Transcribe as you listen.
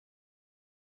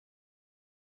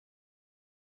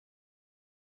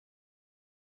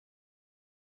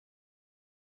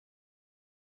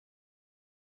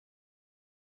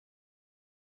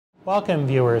Welcome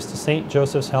viewers to St.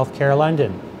 Joseph's Healthcare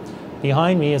London.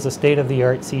 Behind me is a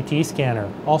state-of-the-art CT scanner,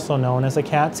 also known as a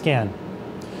CAT scan.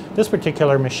 This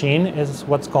particular machine is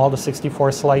what's called a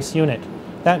 64 slice unit.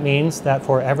 That means that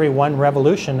for every one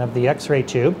revolution of the X-ray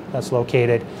tube that's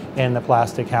located in the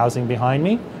plastic housing behind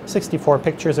me, 64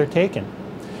 pictures are taken.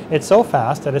 It's so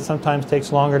fast that it sometimes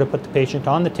takes longer to put the patient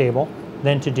on the table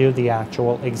than to do the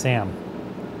actual exam.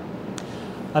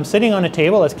 I'm sitting on a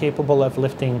table that's capable of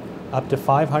lifting up to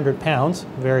 500 pounds.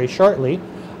 Very shortly,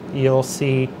 you'll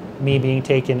see me being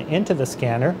taken into the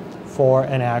scanner for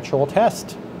an actual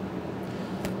test.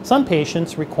 Some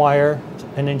patients require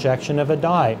an injection of a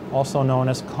dye, also known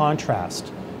as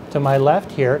contrast. To my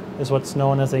left here is what's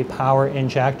known as a power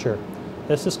injector.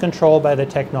 This is controlled by the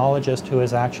technologist who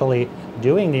is actually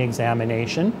doing the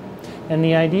examination. And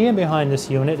the idea behind this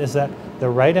unit is that the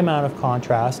right amount of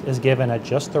contrast is given at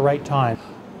just the right time.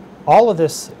 All of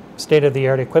this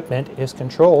state-of-the-art equipment is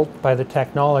controlled by the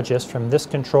technologist from this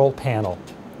control panel.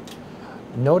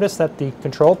 Notice that the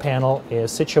control panel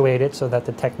is situated so that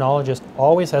the technologist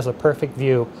always has a perfect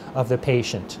view of the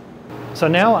patient. So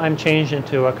now I'm changed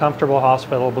into a comfortable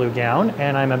hospital blue gown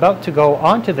and I'm about to go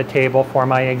onto the table for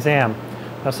my exam.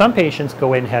 Now some patients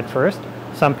go in head first,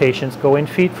 some patients go in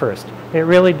feet first. It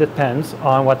really depends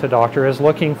on what the doctor is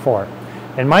looking for.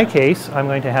 In my case, I'm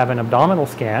going to have an abdominal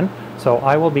scan, so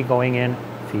I will be going in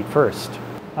feet first.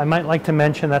 I might like to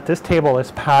mention that this table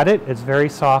is padded. It's very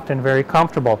soft and very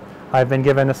comfortable. I've been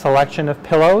given a selection of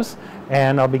pillows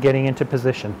and I'll be getting into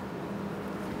position.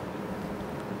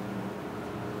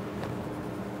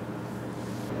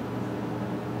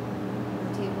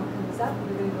 The table comes up,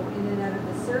 you're going to go in and out of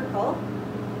the circle.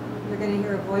 You're going to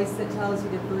hear a voice that tells you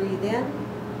to breathe in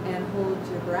and hold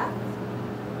your breath.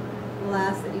 We'll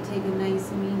ask that you take a nice,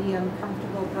 medium,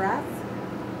 comfortable breath.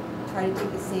 Try to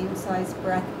take the same size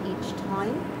breath each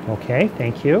time. Okay,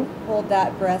 thank you. Hold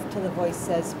that breath till the voice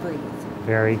says breathe.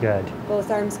 Very good. Both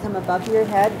arms come above your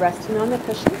head, resting on the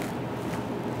cushion.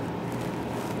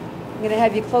 I'm going to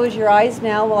have you close your eyes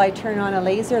now while I turn on a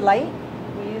laser light.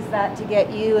 We use that to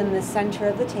get you in the center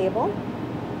of the table.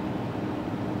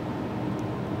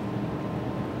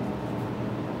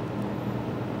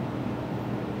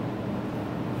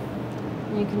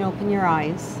 You can open your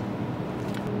eyes.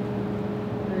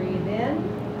 Breathe in,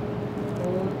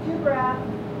 hold your breath.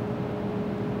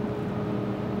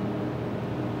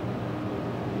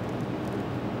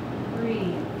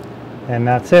 Breathe. And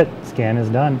that's it. Scan is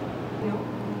done.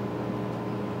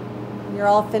 You're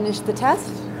all finished the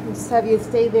test. I'll just have you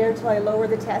stay there till I lower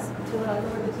the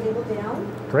table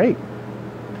down. Great.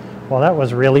 Well, that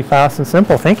was really fast and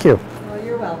simple. Thank you. Oh,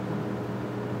 you're welcome.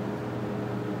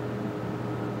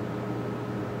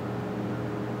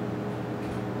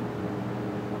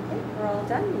 We're all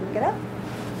done. You can get up.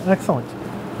 Excellent.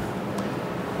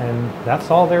 And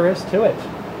that's all there is to it.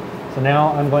 So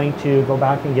now I'm going to go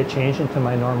back and get changed into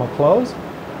my normal clothes.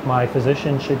 My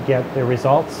physician should get the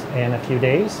results in a few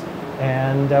days,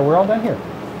 and we're all done here.